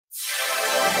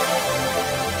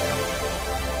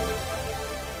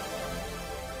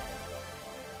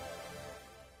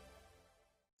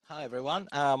Hi, everyone.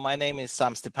 My name is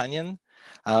Stepanyan.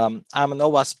 I'm an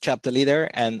OWASP chapter leader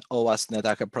and OWASP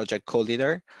Nettacker project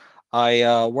co-leader.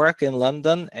 I work in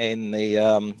London in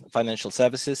the financial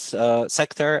services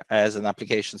sector as an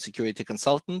application security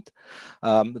consultant.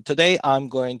 Today, I'm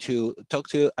going to talk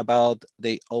to you about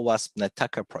the OWASP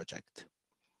Nettacker project.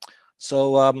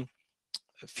 So a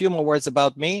few more words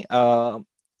about me.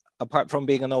 Apart from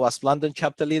being an OWASP London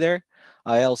chapter leader,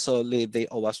 I also lead the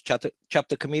OWASP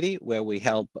chapter committee, where we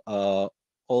help all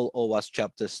OWASP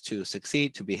chapters to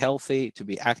succeed, to be healthy, to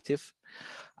be active.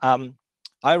 I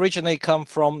originally come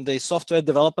from the software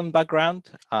development background.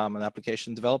 I'm an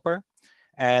application developer,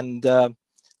 and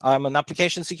I'm an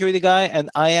application security guy,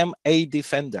 and I am a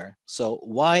defender. So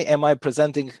why am I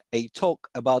presenting a talk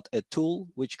about a tool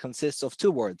which consists of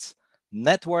two words,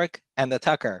 network and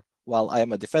attacker, while I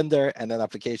am a defender and an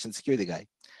application security guy?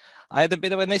 I had a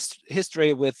bit of a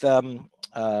history with OWASP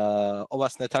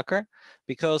Nettacker,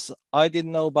 because I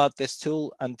didn't know about this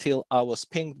tool until I was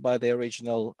pinged by the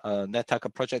original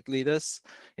Nettacker project leaders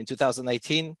in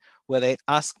 2018, where they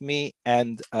asked me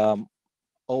and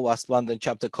OWASP London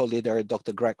chapter co-leader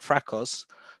Dr. Greg Frakos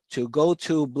to go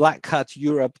to Black Hat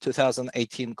Europe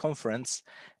 2018 conference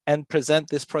and present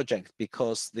this project,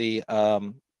 because the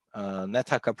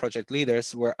Nettacker project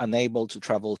leaders were unable to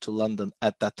travel to London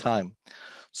at that time.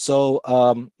 So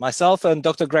myself and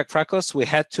Dr. Greg Frakos, we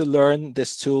had to learn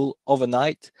this tool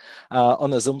overnight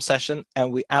on a Zoom session,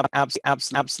 and we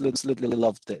absolutely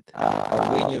loved it.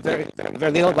 We knew very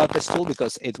little about this tool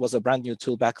because it was a brand new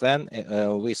tool back then.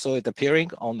 We saw it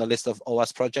appearing on the list of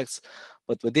OWASP projects,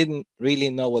 but we didn't really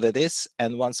know what it is.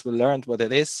 And once we learned what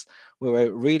it is, we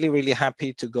were really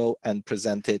happy to go and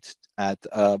present it at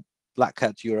Black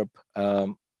Hat Europe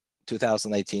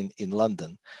 2018 in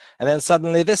London. And then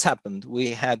suddenly this happened.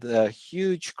 We had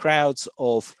huge crowds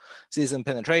of seasoned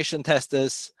penetration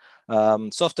testers,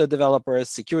 software developers,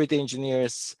 security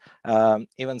engineers,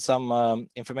 even some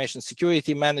information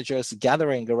security managers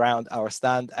gathering around our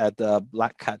stand at the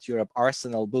Black Hat Europe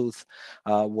Arsenal booth,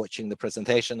 watching the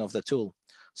presentation of the tool.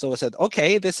 So I said,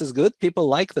 okay, this is good. People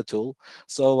like the tool.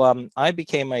 So I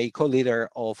became a co-leader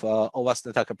of OWASP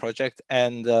Nettacker project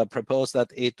and proposed that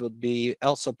it would be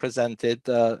also presented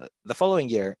the following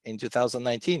year in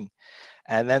 2019.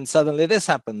 And then suddenly this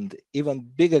happened. Even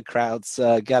bigger crowds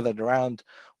gathered around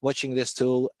watching this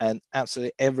tool, and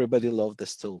absolutely everybody loved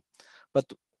this tool.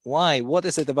 But why? What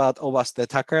is it about OWASP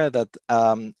Nettacker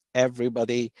that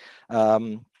everybody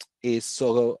is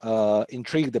so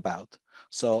intrigued about?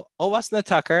 So OWASP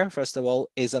Nettacker, first of all,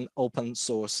 is an open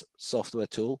source software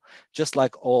tool, just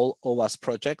like all OWASP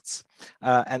projects.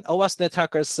 And OWASP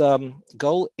Nettacker's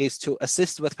goal is to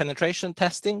assist with penetration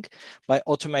testing by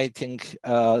automating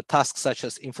tasks such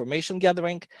as information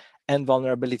gathering and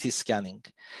vulnerability scanning.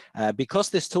 Because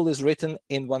this tool is written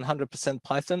in 100%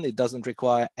 Python, it doesn't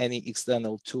require any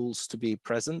external tools to be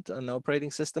present on the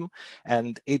operating system,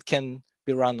 and it can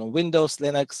be run on Windows,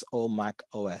 Linux, or Mac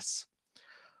OS.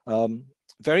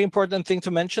 Very important thing to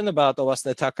mention about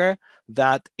OWASP Nettacker,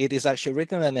 that it is actually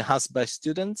written and enhanced by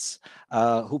students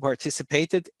who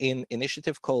participated in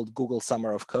initiative called Google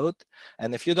Summer of Code.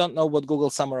 And if you don't know what Google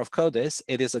Summer of Code is,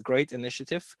 it is a great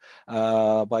initiative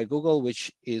by Google,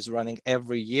 which is running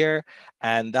every year.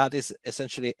 And that is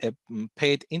essentially a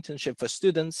paid internship for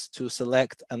students to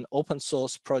select an open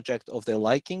source project of their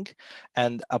liking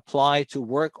and apply to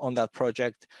work on that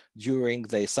project during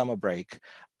the summer break.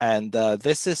 And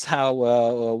this is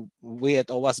how we at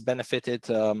OWASP benefited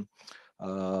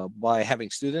by having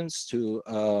students to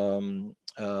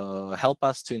help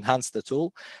us to enhance the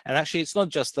tool. And actually, it's not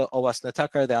just the OWASP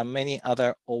Nettacker. There are many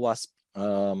other OWASP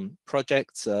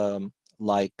projects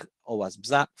like OWASP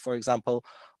ZAP, for example,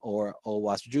 or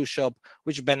OWASP JewShop,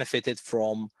 which benefited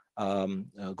from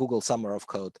Google Summer of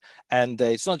Code. And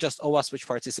it's not just OWASP which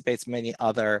participates, many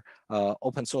other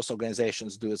open source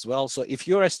organizations do as well. So if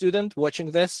you're a student watching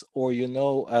this, or you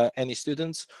know any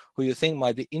students who you think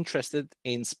might be interested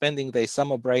in spending their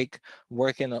summer break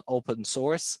working on open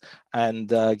source and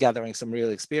gathering some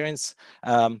real experience,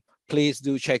 please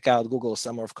do check out Google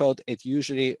Summer of Code. It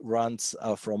usually runs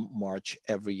from March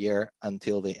every year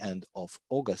until the end of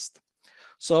August.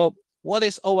 So what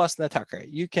is OWASP Nettacker?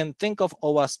 You can think of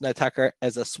OWASP Nettacker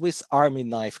as a Swiss Army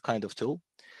knife kind of tool,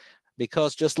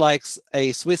 because just like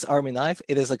a Swiss Army knife,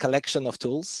 it is a collection of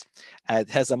tools. It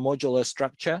has a modular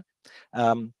structure.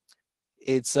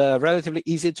 It's relatively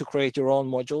easy to create your own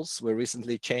modules. We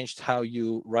recently changed how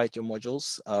you write your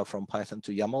modules from Python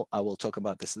to YAML. I will talk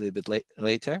about this a little bit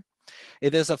later.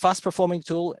 It is a fast performing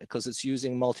tool because it's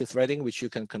using multi-threading, which you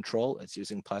can control. It's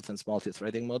using Python's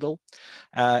multi-threading model.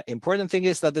 Important thing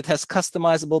is that it has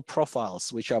customizable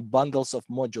profiles, which are bundles of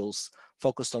modules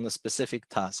focused on a specific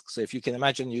task. So if you can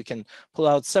imagine, you can pull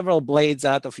out several blades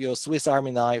out of your Swiss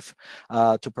Army knife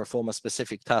to perform a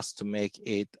specific task to make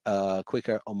it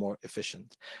quicker or more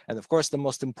efficient. And of course, the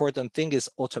most important thing is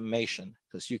automation,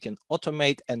 because you can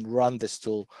automate and run this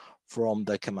tool from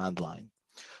the command line.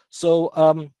 So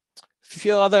a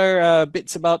few other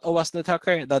bits about OWASP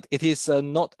Nettacker, that it is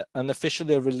not an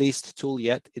officially released tool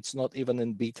yet. It's not even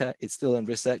in beta. It's still in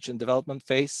research and development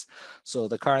phase. So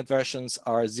the current versions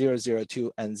are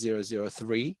 0.02 and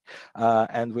 0.03.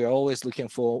 And we're always looking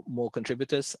for more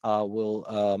contributors. I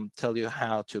will tell you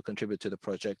how to contribute to the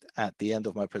project at the end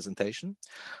of my presentation.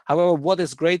 However, what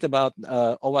is great about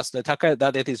OWASP Nettacker,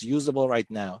 that it is usable right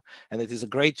now. And it is a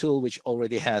great tool which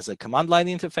already has a command line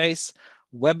interface,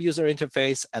 web user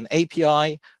interface, an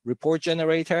API, report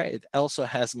generator. It also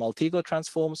has Maltego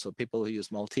transforms, so people who use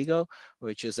Maltego,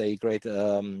 which is a great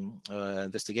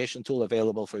investigation tool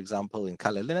available, for example, in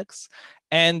Kali Linux.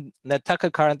 And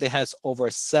Nettacker currently has over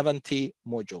 70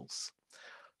 modules.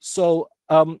 So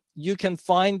you can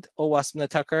find OWASP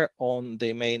Nettacker on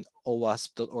the main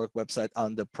OWASP.org website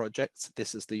under projects.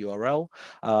 This is the URL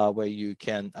where you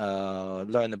can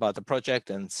learn about the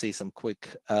project and see some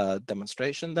quick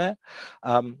demonstration there.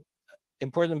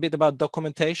 Important bit about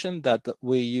documentation, that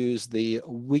we use the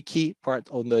wiki part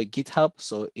on the GitHub.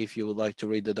 So if you would like to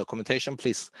read the documentation,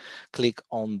 please click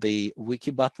on the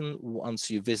wiki button once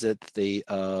you visit the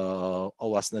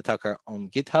OWASP Nettacker on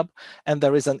GitHub. And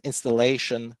there is an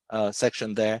installation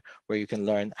section there where you can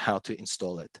learn how to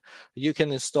install it. You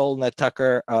can install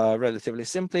Nettacker relatively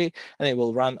simply, and it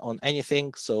will run on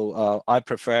anything. So I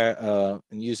prefer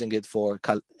using it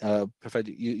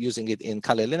using it in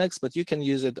Kali Linux, but you can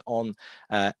use it on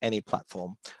any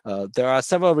platform. There are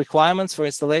several requirements for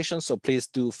installation, so please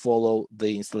do follow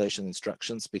the installation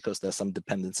instructions, because there's some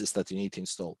dependencies that you need to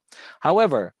install.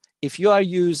 However, if you are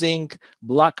using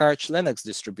Black Arch Linux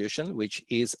distribution, which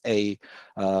is a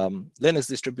Linux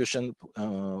distribution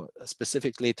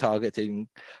specifically targeting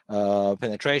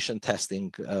penetration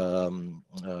testing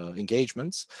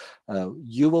engagements,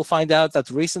 you will find out that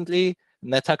recently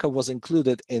Nettacker was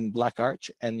included in Black Arch,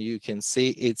 and you can see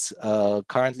it's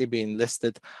currently being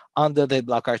listed under the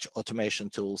Black Arch automation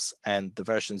tools, and the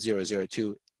version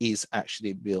 0.02 is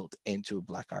actually built into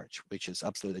Black Arch, which is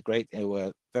absolutely great. And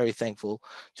we're very thankful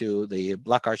to the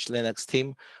Black Arch Linux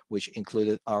team, which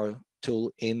included our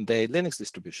tool in the Linux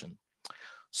distribution.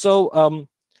 So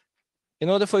in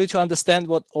order for you to understand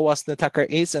what OWASP Nettacker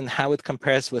is and how it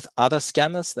compares with other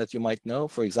scanners that you might know,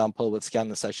 for example, with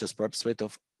scanners such as Burp Suite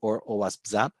or OWASP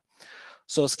Zap.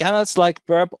 So scanners like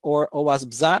Burp or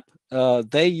OWASP Zap,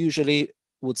 they usually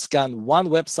would scan one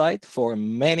website for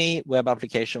many web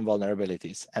application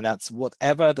vulnerabilities, and that's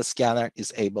whatever the scanner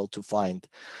is able to find.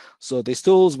 So these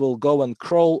tools will go and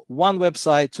crawl one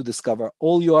website to discover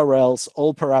all URLs,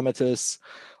 all parameters,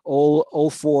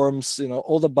 all forms,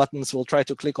 all the buttons. Will try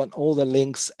to click on all the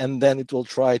links, and then it will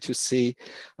try to see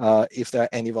if there are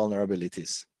any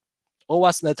vulnerabilities.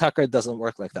 OWASP Nettacker doesn't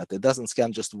work like that. It doesn't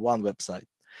scan just one website.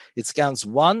 It scans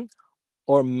one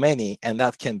or many, and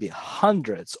that can be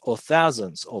hundreds or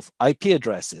thousands of IP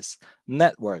addresses,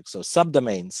 networks, or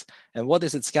subdomains. And what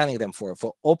is it scanning them for?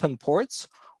 For open ports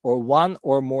or one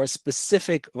or more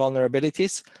specific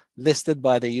vulnerabilities listed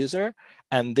by the user.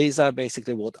 And these are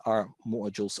basically what our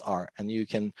modules are. And you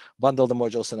can bundle the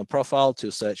modules in a profile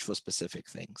to search for specific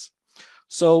things.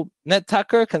 So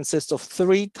Nettacker consists of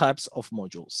 3 types of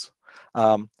modules.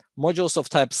 Modules of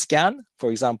type scan,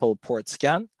 for example, port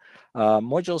scan.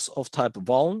 Modules of type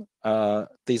vuln,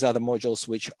 these are the modules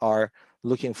which are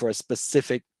looking for a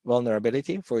specific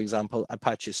vulnerability. For example,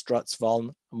 Apache Struts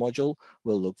vuln module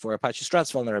will look for Apache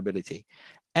Struts vulnerability.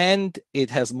 And it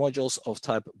has modules of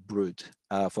type brute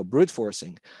for brute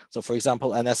forcing. So for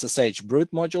example, an SSH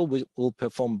brute module will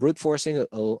perform brute forcing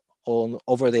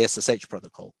over the SSH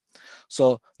protocol.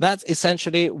 So that's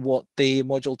essentially what the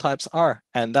module types are.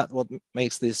 And that's what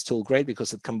makes this tool great,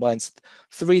 because it combines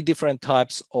 3 different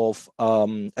types of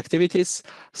activities: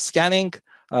 scanning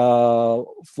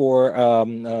for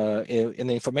in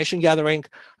information gathering,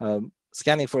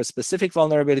 scanning for a specific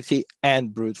vulnerability,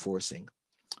 and brute forcing.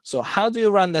 So how do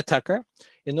you run Nettacker?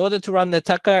 In order to run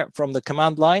Nettacker from the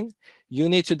command line, you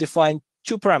need to define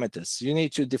 2 parameters. You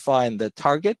need to define the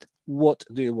target, what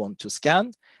do you want to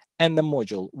scan, and the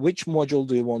module, which module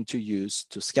do you want to use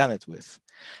to scan it with.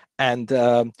 And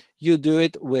you do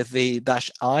it with the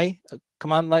 -i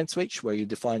command line switch where you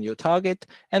define your target,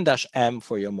 and -M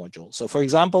for your module. So for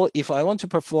example, if I want to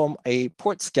perform a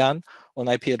port scan on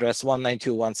IP address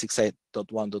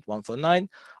 192.168.1.149,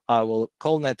 I will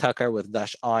call Nettacker with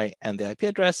 -I and the IP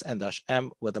address, and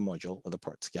 -M with the module with the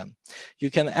port scan. You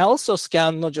can also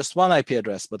scan not just one IP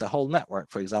address, but the whole network.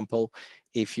 For example,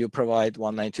 if you provide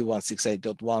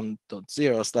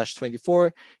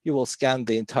 192.168.1.0/24, you will scan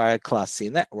the entire Class C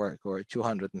network, or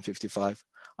 255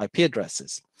 IP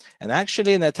addresses. And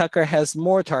actually, Nettacker has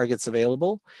more targets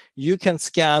available. You can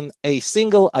scan a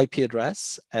single IP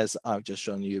address, as I've just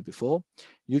shown you before.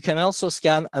 You can also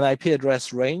scan an IP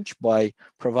address range by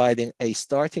providing a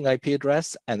starting IP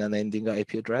address and an ending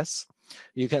IP address.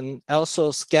 You can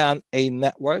also scan a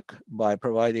network by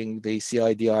providing the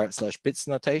CIDR/bits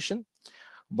notation.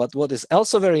 But what is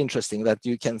also very interesting, that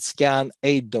you can scan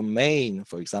a domain,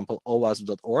 for example,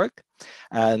 OWASP.org,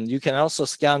 and you can also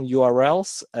scan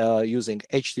URLs using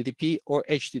HTTP or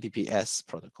HTTPS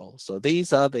protocol. So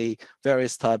these are the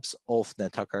various types of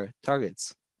Nettacker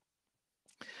targets.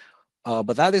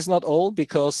 But that is not all,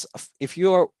 because if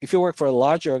you work for a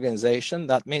large organization,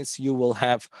 that means you will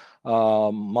have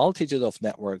a multitude of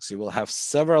networks. You will have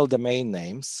several domain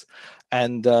names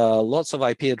and lots of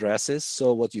IP addresses.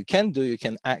 So what you can do, you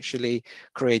can actually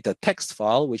create a text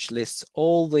file which lists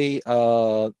all the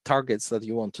targets that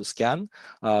you want to scan,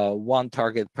 one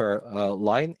target per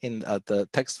line in the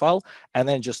text file, and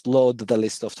then just load the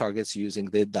list of targets using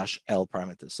the -L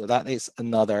parameters. So that is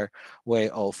another way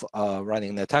of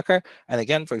running Nettacker. And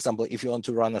again, for example, if you want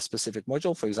to run a specific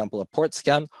module, for example, a port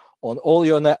scan on all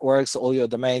your networks, all your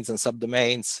domains and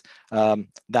subdomains,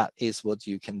 that is what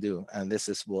you can do. And this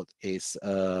is what is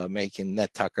making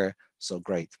Nettacker so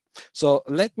great. So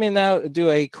let me now do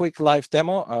a quick live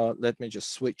demo. Let me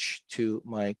just switch to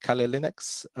my Kali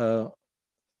Linux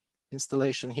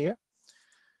installation here,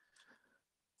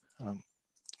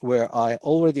 where I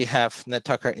already have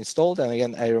Nettacker installed. And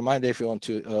again, a reminder, if you want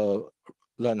to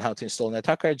learn how to install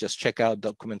Nettacker, just check out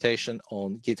documentation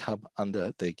on GitHub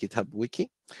under the GitHub wiki.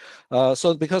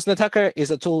 So because Nettacker is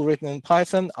a tool written in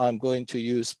Python, I'm going to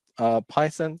use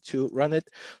Python to run it.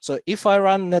 So if I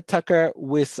run Nettacker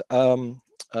with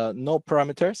no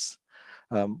parameters,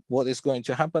 what is going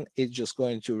to happen? It's just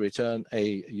going to return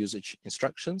a usage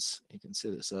instructions. You can see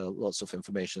there's lots of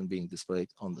information being displayed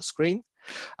on the screen,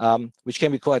 which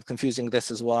can be quite confusing.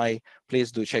 This is why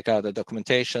please do check out the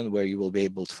documentation, where you will be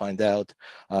able to find out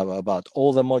about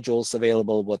all the modules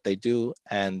available, what they do,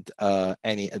 and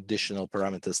any additional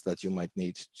parameters that you might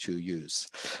need to use.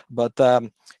 But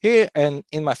here, and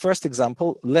in my first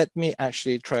example, let me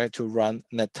actually try to run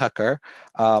Nettacker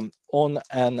on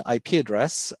an IP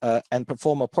address and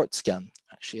perform a port scan.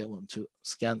 Actually, I want to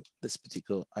scan this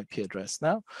particular IP address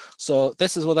now. So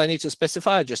this is what I need to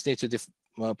specify. I just need to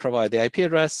provide the IP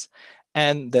address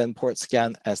and then port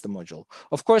scan as the module.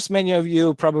 Of course, many of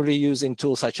you probably using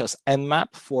tools such as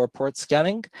Nmap for port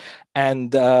scanning,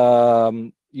 and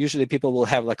usually people will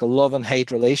have like a love and hate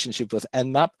relationship with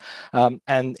Nmap.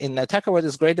 And in Nettacker, what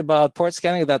is great about port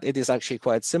scanning, that it is actually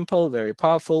quite simple, very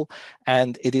powerful,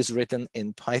 and it is written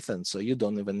in Python. So you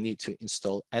don't even need to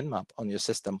install Nmap on your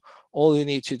system. All you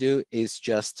need to do is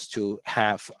just to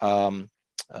have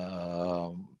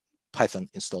Python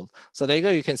installed. So there you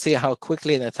go. You can see how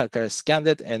quickly Nettacker scanned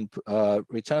it and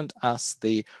returned us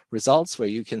the results, where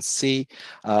you can see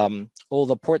all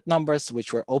the port numbers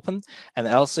which were open. And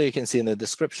also you can see in the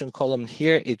description column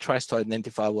here, it tries to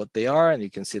identify what they are. And you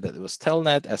can see that it was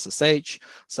Telnet, SSH,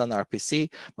 Sun RPC.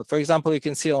 But for example, you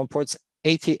can see on ports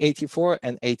 8084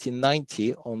 and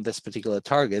 8090 on this particular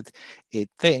target, it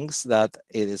thinks that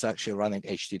it is actually running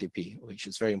HTTP, which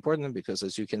is very important, because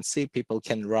as you can see, people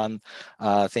can run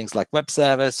things like web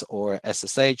service or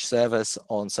SSH service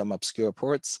on some obscure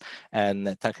ports, and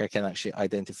Nettacker can actually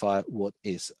identify what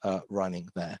is running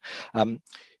there.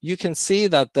 You can see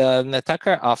that the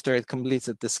Nettacker, after it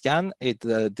completed the scan, it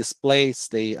displays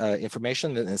the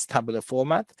information in its tabular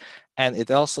format, and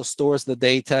it also stores the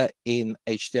data in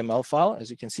HTML file, as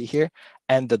you can see here,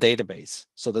 and the database.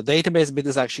 So the database bit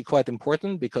is actually quite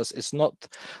important, because it's not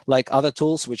like other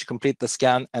tools which complete the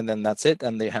scan and then that's it,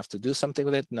 and they have to do something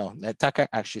with it. No, Nettacker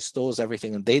actually stores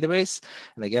everything in database.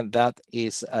 And again, that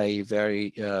is a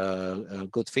very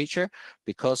good feature,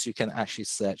 because you can actually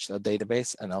search the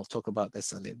database, and I'll talk about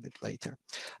this a little bit later.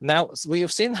 Now, we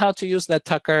have seen how to use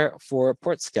Nettacker for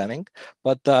port scanning,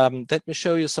 but let me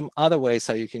show you some other ways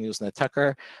how you can use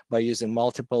Nettacker by using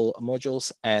multiple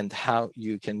modules, and how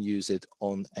you can use it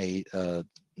on a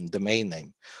domain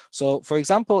name. So for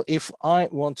example, if I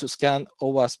want to scan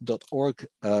OWASP.org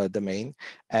domain,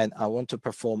 and I want to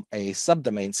perform a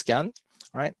subdomain scan,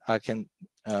 right, I can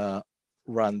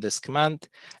run this command,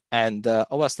 and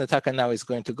OWASP Nettacker now is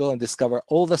going to go and discover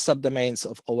all the subdomains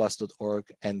of OWASP.org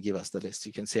and give us the list.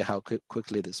 You can see how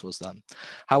quickly this was done.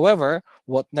 However,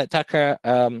 what Nettacker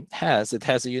it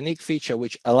has a unique feature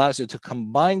which allows you to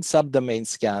combine subdomain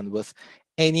scan with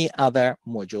any other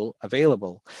module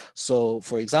available. So,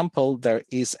 for example, there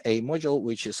is a module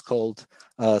which is called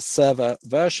server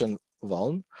version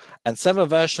vuln, and server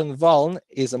version vuln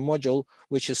is a module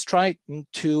which is trying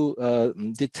to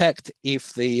detect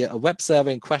if the web server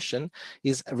in question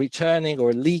is returning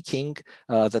or leaking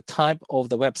the type of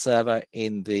the web server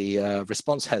in the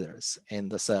response headers in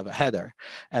the server header.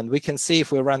 And we can see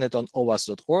if we run it on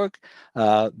OWASP.org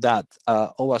that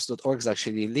OWASP.org is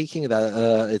actually leaking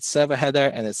its server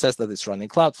header, and it says that it's running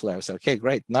Cloudflare. So, okay,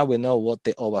 great. Now we know what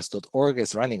the OWASP.org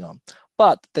is running on.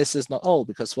 But this is not all,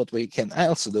 because what we can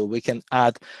also do, we can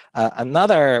add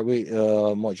another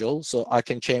module. So I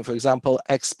can change, for example,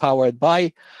 X powered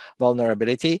by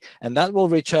vulnerability, and that will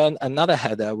return another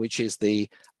header, which is the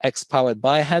X powered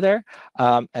by header.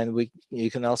 And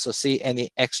you can also see any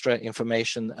extra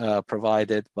information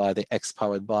provided by the X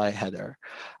powered by header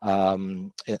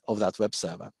of that web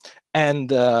server. And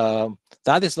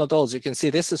that is not all. As you can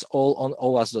see, this is all on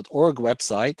OWASP.org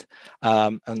website.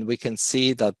 And we can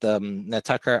see that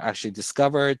Nettacker actually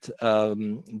discovered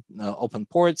open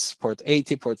ports, port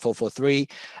 80, port 443,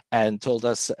 and told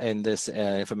us in this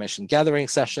information gathering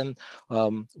session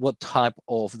what type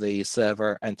of the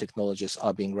server and technologies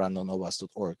are being run on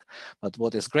OWASP.org. But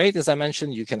what is great, as I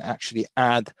mentioned, you can actually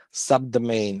add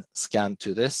subdomain scan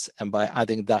to this, and by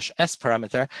adding -s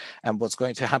parameter, and what's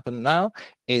going to happen now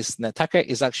is Nettacker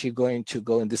is actually going to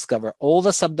go and discover all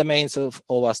the subdomains of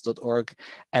OWASP.org,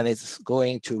 and it's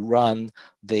going to run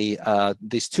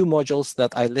these two modules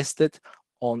that I listed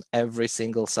on every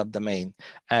single subdomain.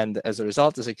 And as a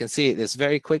result, as you can see, it is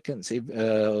very quick, and see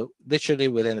literally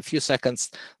within a few seconds,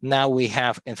 now we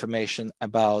have information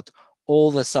about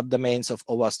all the subdomains of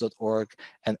OWASP.org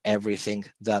and everything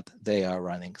that they are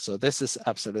running. So this is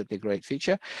absolutely great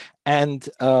feature. And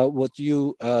what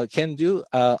you can do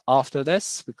after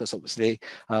this, because obviously,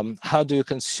 how do you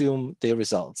consume the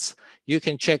results? You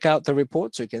can check out the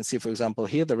report. So you can see, for example,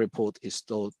 here, the report is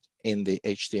stored in the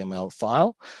HTML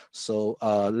file. So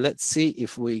let's see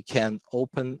if we can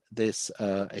open this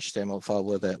HTML file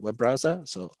with a web browser.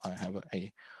 So I have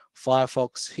a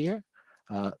Firefox here.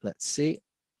 Let's see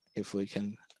if we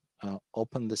can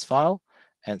open this file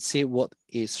and see what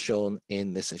is shown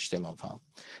in this HTML file.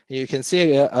 You can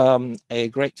see a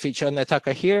great feature on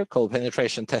Nettacker here called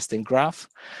penetration testing graph.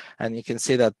 And you can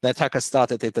see that Nettacker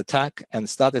started its attack and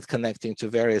started connecting to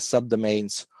various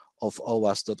subdomains of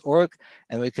OWASP.org.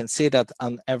 And we can see that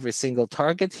on every single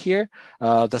target here,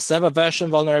 the server version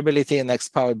vulnerability and X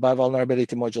powered by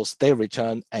vulnerability modules, they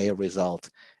return a result.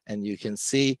 And you can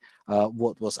see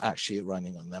what was actually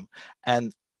running on them.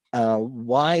 And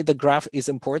why the graph is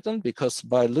important, because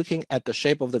by looking at the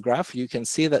shape of the graph, you can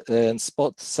see that and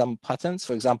spot some patterns.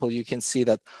 For example, you can see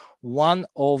that one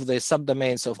of the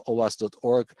subdomains of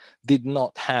OWASP.org did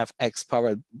not have X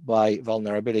powered by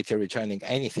vulnerability returning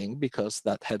anything because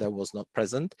that header was not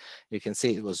present. You can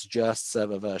see it was just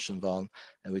server version vuln,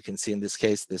 and we can see in this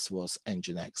case, this was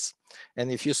Nginx.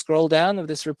 And if you scroll down of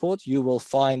this report, you will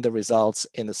find the results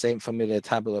in the same familiar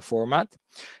tabular format.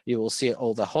 You will see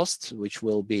all the hosts, which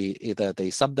will be either the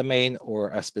subdomain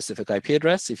or a specific IP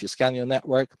address. If you scan your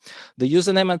network, the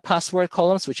username and password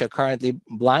columns, which are currently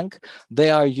blank, they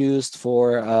are used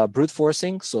for brute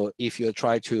forcing. So if you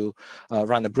try to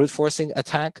run a brute forcing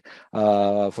attack,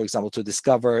 for example, to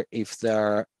discover if there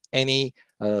are any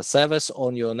servers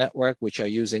on your network which are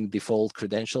using default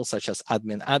credentials such as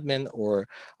admin or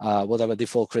whatever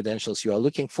default credentials you are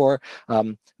looking for,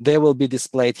 they will be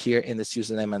displayed here in this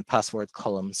username and password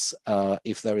columns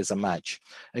if there is a match.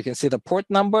 You can see the port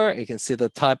number, you can see the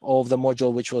type of the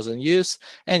module which was in use,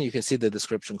 and you can see the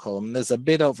description column. There's a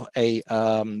bit of a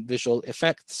visual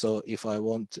effect. So if I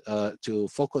want to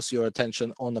focus your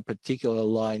attention on a particular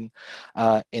line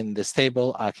in this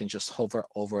table, I can just hover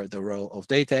over the row of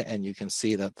data, and you can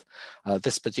see that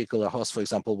this particular host, for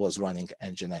example, was running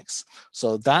Nginx.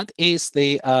 So that is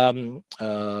the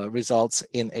results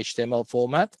in HTML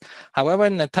format. However,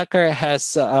 Nettacker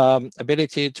has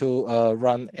ability to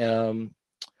run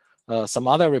some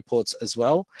other reports as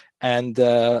well. And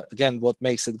again, what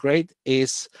makes it great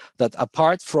is that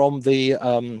apart from the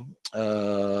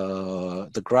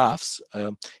graphs,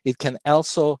 it can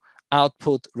also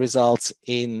output results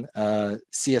in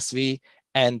CSV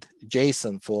and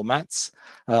JSON formats.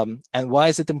 And why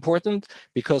is it important?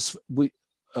 Because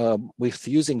with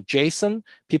using JSON,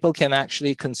 people can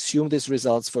actually consume these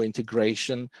results for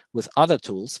integration with other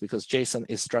tools, because JSON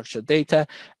is structured data.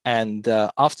 And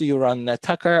after you run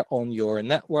Nettacker on your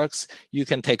networks, you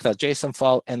can take that JSON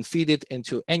file and feed it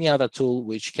into any other tool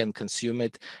which can consume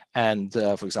it and,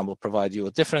 for example, provide you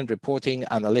with different reporting,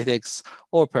 analytics,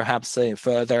 or perhaps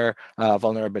further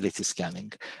vulnerability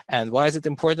scanning. And why is it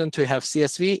important to have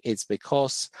CSV? It's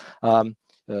because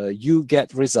you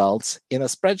get results in a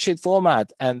spreadsheet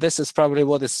format. And this is probably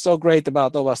what is so great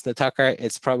about OWASP Nettacker.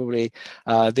 It's probably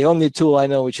the only tool I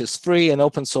know which is free and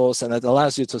open source, and it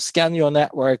allows you to scan your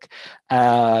network,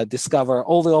 discover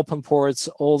all the open ports,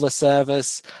 all the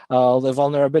servers, all the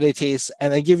vulnerabilities,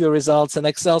 and then give you results in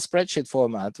Excel spreadsheet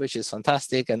format, which is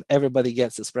fantastic. And everybody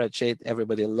gets the spreadsheet.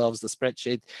 Everybody loves the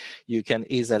spreadsheet. You can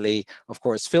easily, of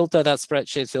course, filter that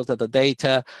spreadsheet, filter the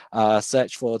data,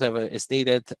 search for whatever is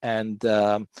needed, and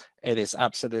it is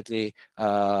absolutely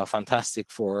fantastic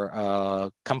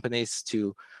for companies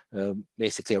to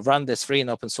basically run this free and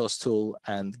open source tool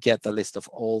and get the list of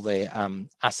all the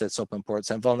assets, open ports,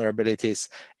 and vulnerabilities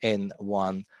in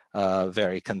one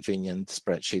very convenient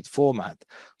spreadsheet format.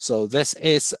 So this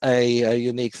is a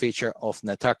unique feature of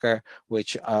Nettacker,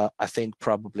 which I think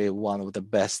probably one of the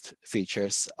best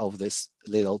features of this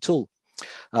little tool.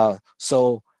 What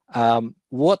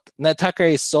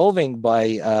Nettacker is solving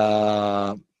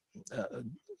by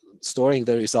storing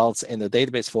the results in the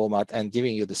database format and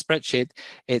giving you the spreadsheet,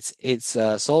 it's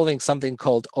solving something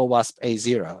called OWASP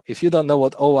A0. If you don't know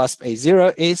what OWASP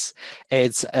A0 is,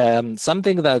 it's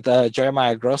something that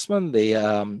Jeremiah Grossman,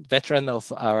 the veteran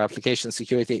of our application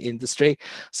security industry,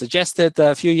 suggested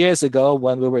a few years ago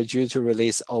when we were due to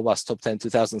release OWASP Top 10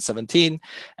 2017.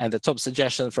 And the top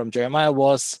suggestion from Jeremiah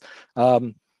was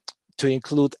to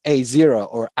include A0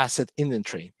 or asset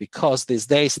inventory, because these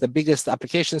days the biggest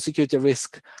application security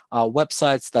risk are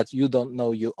websites that you don't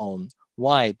know you own.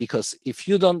 Why? Because if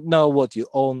you don't know what you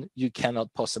own, you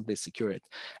cannot possibly secure it.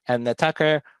 And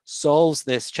Nettacker solves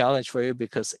this challenge for you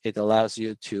because it allows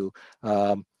you to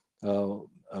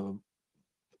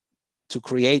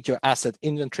create your asset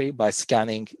inventory by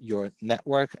scanning your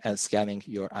network and scanning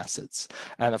your assets.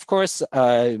 And of course,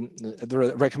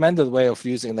 the recommended way of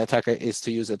using Nettacker is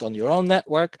to use it on your own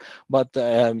network, but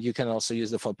you can also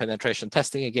use it for penetration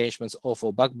testing engagements or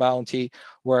for bug bounty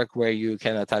work where you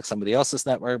can attack somebody else's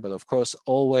network. But of course,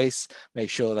 always make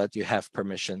sure that you have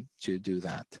permission to do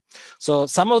that. So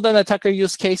some of the Nettacker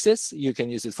use cases, you can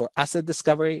use it for asset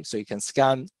discovery. So you can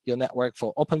scan your network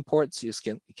for open ports. You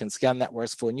can scan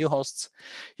networks for new hosts.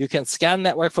 You can scan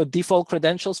network for default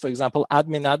credentials. For example,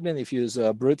 admin. If you use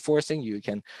brute forcing, you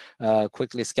can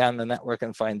quickly scan the network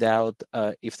and find out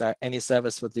if there are any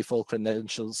servers with default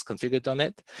credentials configured on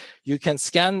it. You can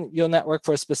scan your network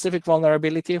for a specific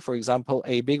vulnerability. For example,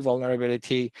 a big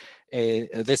vulnerability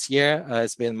this year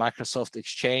has been Microsoft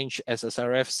Exchange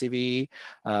SSRF CVE,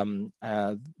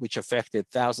 which affected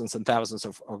thousands and thousands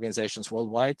of organizations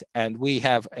worldwide. And we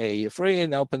have a free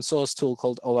and open source tool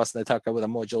called OWASP Nettacker with a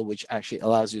module which actually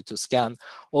allows you to scan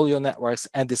all your networks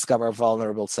and discover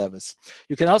vulnerable servers.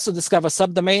 You can also discover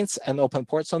subdomains and open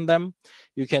ports on them.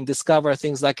 You can discover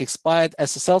things like expired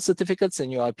SSL certificates in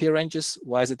your IP ranges.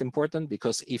 Why is it important?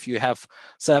 Because if you have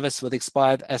service with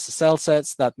expired SSL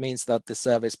sets, that means that the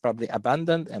server is probably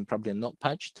abandoned and probably not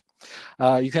patched.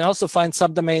 You can also find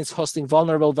subdomains hosting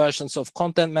vulnerable versions of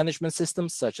content management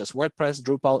systems such as WordPress,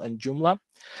 Drupal, and Joomla.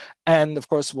 And of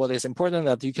course, what is important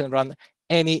that you can run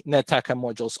any Nettacker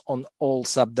modules on all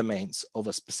subdomains of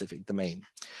a specific domain.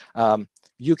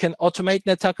 You can automate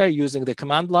Nettacker using the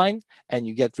command line, and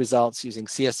you get results using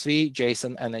CSV,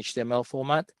 JSON, and HTML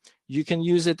format. You can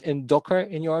use it in Docker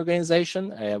in your organization.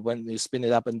 When you spin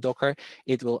it up in Docker,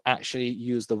 it will actually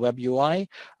use the web UI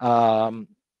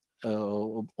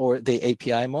or the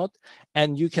API mode,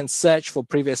 and you can search for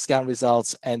previous scan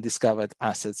results and discovered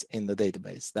assets in the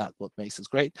database. That's what makes it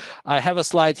great. I have a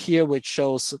slide here which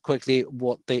shows quickly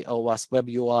what the OWASP web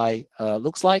UI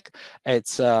looks like.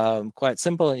 It's quite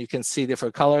simple, and you can see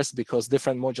different colors because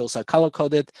different modules are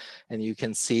color-coded, and you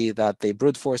can see that the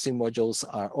brute forcing modules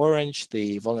are orange,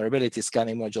 the vulnerability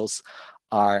scanning modules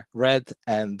are red,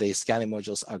 and the scanning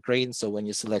modules are green. So when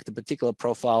you select a particular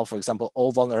profile, for example,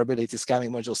 all vulnerability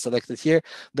scanning modules selected here,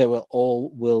 they will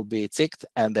all be ticked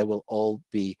and they will all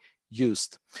be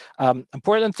used.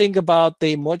 Important thing about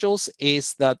the modules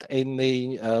is that in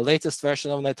the latest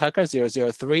version of Nettacker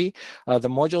 003, the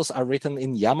modules are written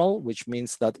in YAML, which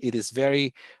means that it is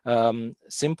very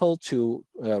simple to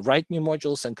write new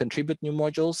modules and contribute new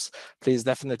modules. Please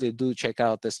definitely do check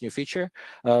out this new feature.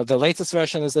 The latest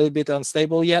version is a little bit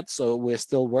unstable yet, so we're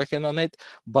still working on it.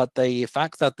 But the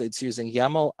fact that it's using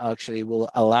YAML actually will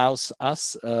allow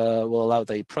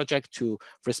the project to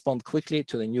respond quickly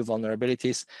to the new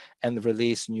vulnerabilities and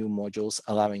release new modules,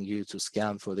 allowing you to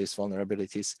scan for these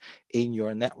vulnerabilities in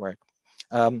your network.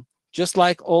 Just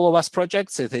like all OWASP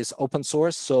projects, it is open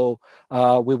source, so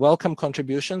we welcome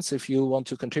contributions. If you want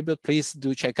to contribute, please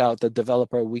do check out the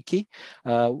developer wiki,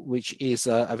 which is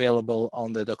available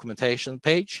on the documentation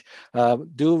page.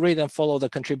 Do read and follow the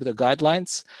contributor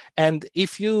guidelines. And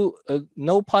if you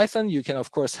know Python, you can, of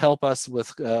course, help us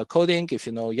with coding. If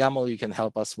you know YAML, you can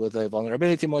help us with the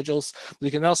vulnerability modules.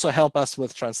 You can also help us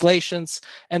with translations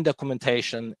and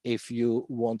documentation if you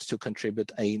want to contribute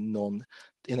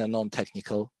in a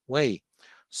non-technical way.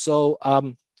 So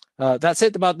that's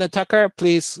it about Nettacker.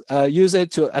 Please use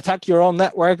it to attack your own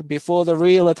network before the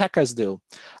real attackers do.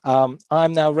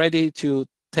 I'm now ready to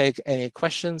take any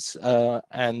questions.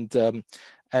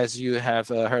 As you have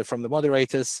heard from the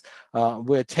moderators,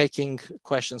 we're taking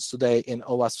questions today in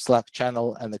OWASP Slack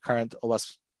channel, and the current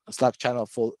OWASP Slack channel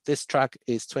for this track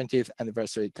is 20th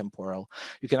anniversary Temporal.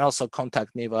 You can also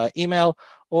contact me via email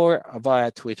or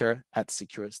via Twitter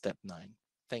 @SecureStep9.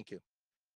 Thank you.